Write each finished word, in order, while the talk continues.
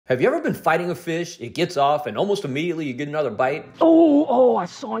Have you ever been fighting a fish, it gets off, and almost immediately you get another bite? Oh, I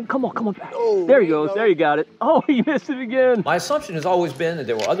saw him. Come on back. Oh, there he goes. There you got it. Oh, he missed it again. My assumption has always been that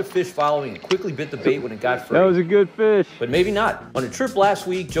there were other fish following and quickly bit the bait when it got free. That was a good fish. But maybe not. On a trip last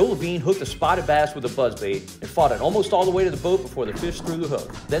week, Joe Levine hooked a spotted bass with a buzzbait and fought it almost all the way to the boat before the fish threw the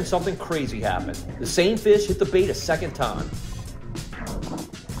hook. Then something crazy happened. The same fish hit the bait a second time.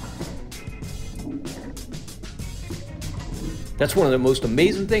 That's one of the most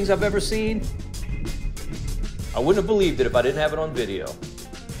amazing things I've ever seen. I wouldn't have believed it if I didn't have it on video.